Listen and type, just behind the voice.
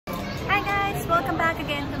Welcome back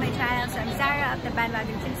again to my channel. So I'm Zara of the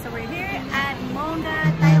Bandwagon Team. So we're here at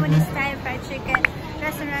Monga Taiwanese style fried chicken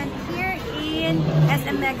restaurant here in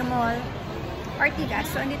SM Megamall Ortigas.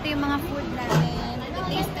 So andito yung mga food namin.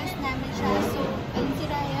 Taste test namin siya. So ayun si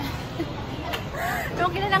Raya.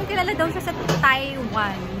 Yung kilalang kilala daw sa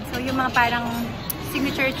Taiwan. So yung mga parang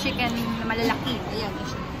signature chicken na malalaki. Ayan.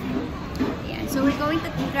 So we're going to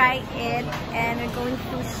try it and we're going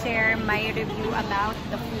to share my review about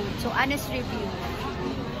the food. So honest review.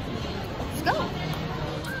 Let's go!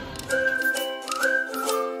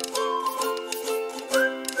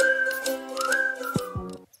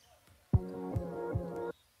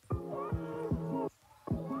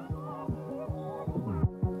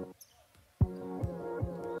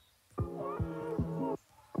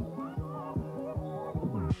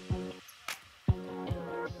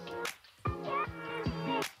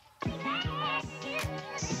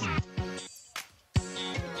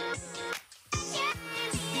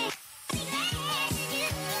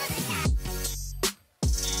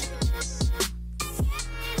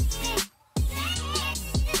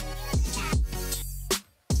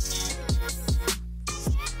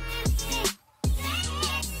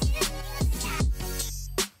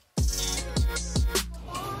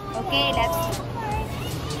 Okay, let's start.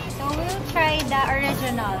 So we'll try the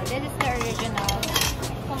original. This is the original.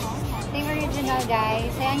 Ito yung original,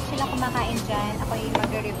 guys. Ayan sila kumakain dyan. Ako yung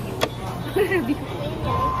mag-review. So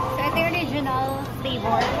ito yung original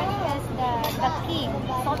flavor. Which is the king.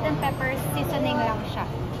 Salt and pepper seasoning lang siya.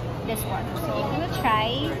 This one. So we'll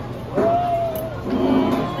try.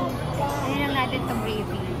 Ano lang natin itong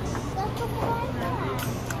gravy.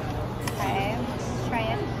 Okay. Let's try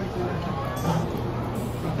it.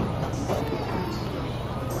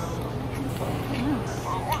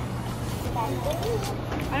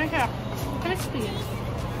 Ano siya? Crispy.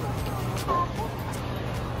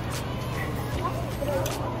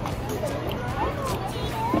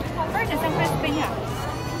 Fairness, ang crispy niya.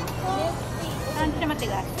 Saan siya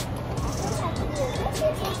matigas?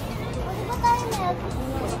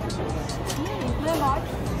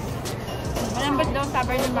 Malambot daw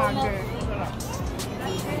sabar ng burger.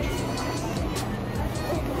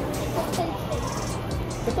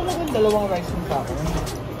 Ito talagang dalawang rice yung sa akin.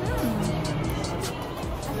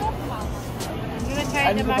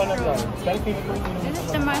 Try the mushroom. This is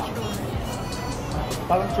the mushroom.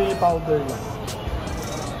 Parang chili powder lang.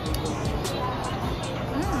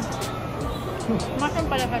 Mushroom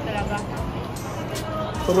pala ba talaga?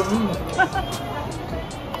 Pero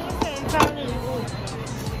okay, it's very good.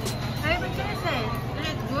 Hey, what can I say? Is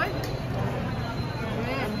it good?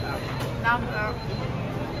 Number.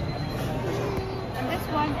 And this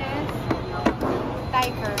one is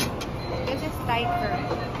tiger. This is tiger.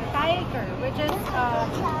 Tiger, which is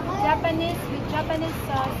Japanese with Japanese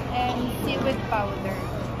sauce and seaweed powder.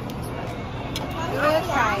 We will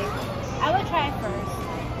try. I will try first.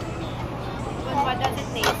 What does it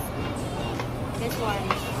taste? This one.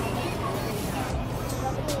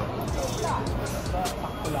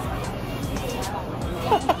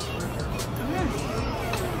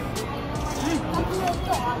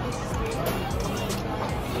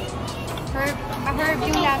 Herb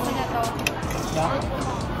yung lasa na to. Yeah?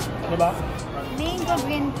 Diba? Mango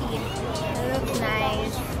green tea. It looks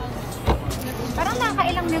nice. Parang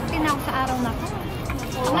nakailang milk tea na ako sa araw na to.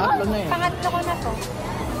 Pangatlo ko na to.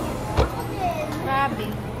 Grabe.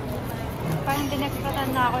 Parang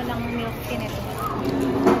dinextratan na ako ng milk tea nito.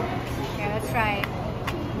 Okay, let's try.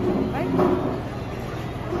 Right?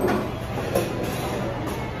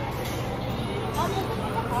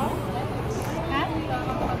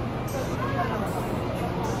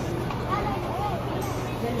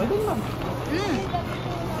 Pwede naman.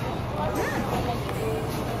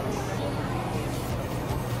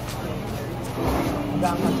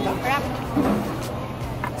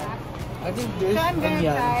 I think this so I'm gonna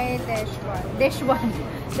try this one. This one.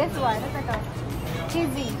 This one. Ano ito?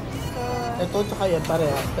 Cheesy. So, ito tsaka yan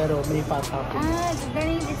parehas pero may fat topping. The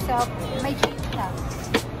name itself, may cheese siya.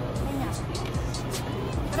 Ganyan.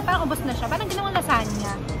 Pero parang ubos na siya. Parang ginawang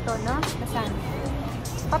lasagna. Ito, no? Lasagna.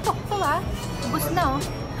 Patok to ubos na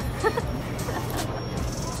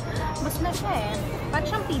ubos na siya Parang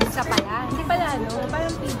siyang pizza pala. Hindi pala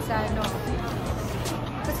parang pizza, no?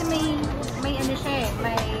 Kasi may ano siya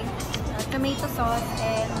may tomato sauce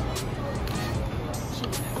and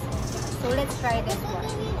cheese. So let's try this one.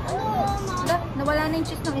 Nawala na yung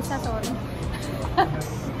cheese ng isa, sorry.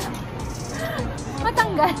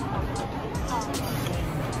 Matanggal.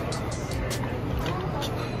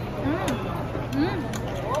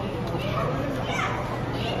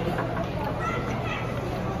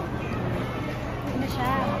 Ano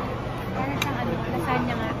siya? Parang siyang ano,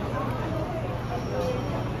 lasagna nga.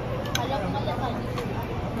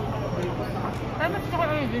 Parang mas ako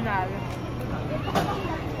original.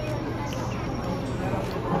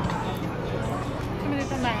 Kami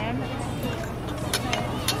dito na yan.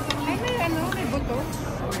 Ay, may ano, may buto.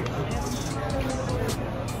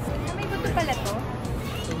 Ay, may buto pala to.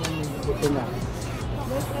 Buto na.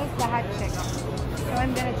 This is the hot chick. So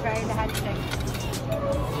I'm gonna try the hot chick.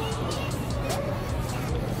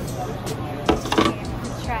 Okay,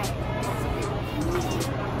 let's try.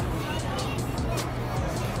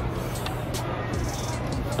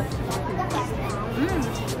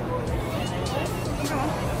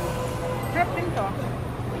 Sarap din to.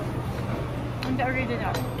 Ang the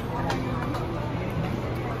original.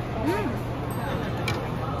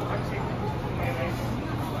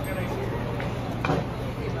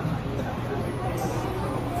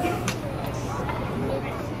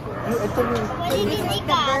 Ito yung... This is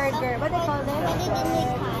the burger. What do you call this?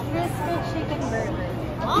 Crispy chicken burger.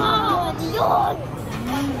 Oh, yun!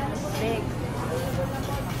 Big.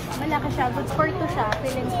 Malaki siya. Good for two siya.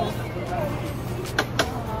 Feeling ko.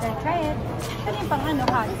 Then try it. Ano yung pang ano,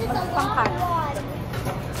 hot? Pang hot.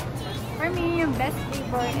 For me, yung best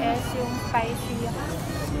flavor is yung spicy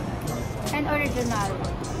and original.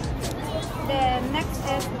 Then next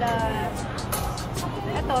is the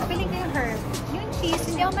ito, feeling ko yung herb. Yung cheese,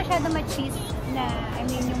 hindi ako masyado ma-cheese na, I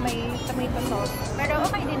mean, yung may tomato sauce. Pero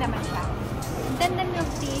okay din naman siya. Then the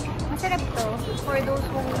milk tea, masarap to for those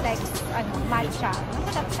who likes, ano, matcha.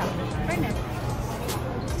 Masarap siya. Fairness.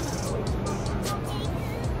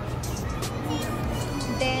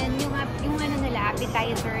 Then, yung ano nila,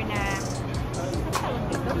 appetizer na, ano tawag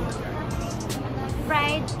dito?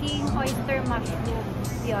 Fried king oyster mushroom.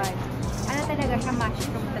 Yun. Ano talaga siya,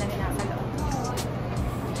 mushroom talaga nasa loob.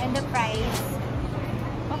 And the fries,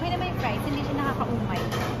 okay naman yung fries, hindi siya nakakaumay.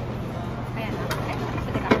 Kaya na. Ay,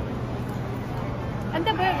 pwede ka. And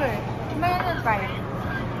the burger, mayroon na try.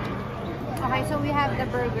 Okay, so we have the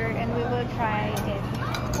burger and we will try it.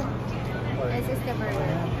 This is the burger.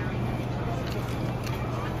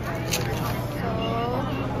 So,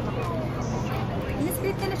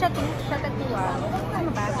 in-split na siya tatuwa. Ano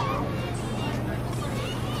ba?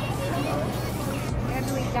 Kaya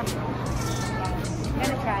wait lang. I'm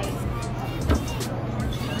gonna try.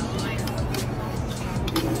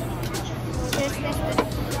 This is the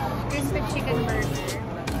crispy chicken burger.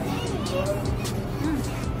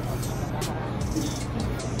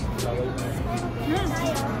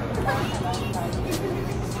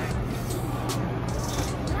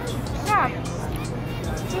 Sarap.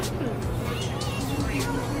 Crispy.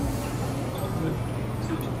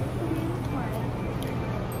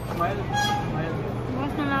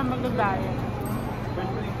 Bukas na lang magdadaya.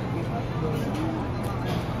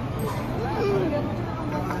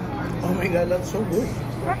 Oh my god, that's so good.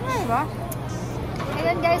 Sarap na, diba?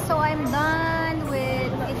 Ayun guys, so I'm done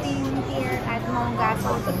with eating here at Monga.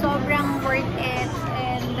 So sobrang worth it.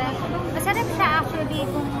 And masarap siya actually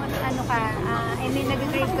kung ano ka. I mean,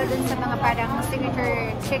 nag-grade ko dun sa mga parang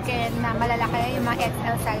signature chicken na malalaki, yung mga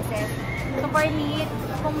XL sizes. So for me,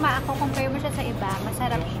 kung compare mo siya sa iba,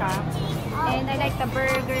 masarap siya. And I like the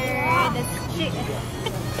burger, the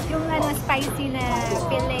yung ano, spicy na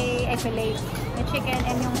filet, the chicken,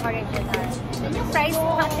 and yung original. And yung fries,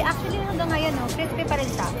 actually hanggang ngayon, no, crispy pa rin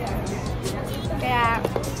siya. Kaya,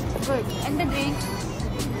 good. And the drinks,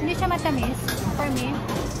 hindi siya matamis for me.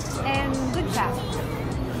 And good siya.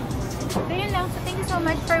 So yun lang. So thank you so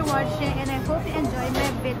much for watching and I hope you enjoyed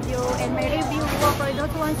my video and my review for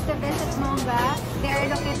those who wants to visit Monga. They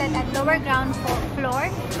are located at lower ground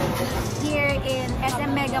floor here in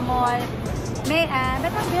SM Megamall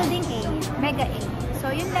Building A, Mega A.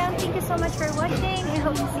 So yun lang. Thank you so much for watching. I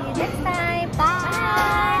hope to see you next time.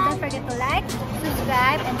 Bye! Don't forget to like,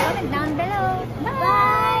 subscribe, and comment down below.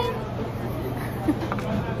 Bye!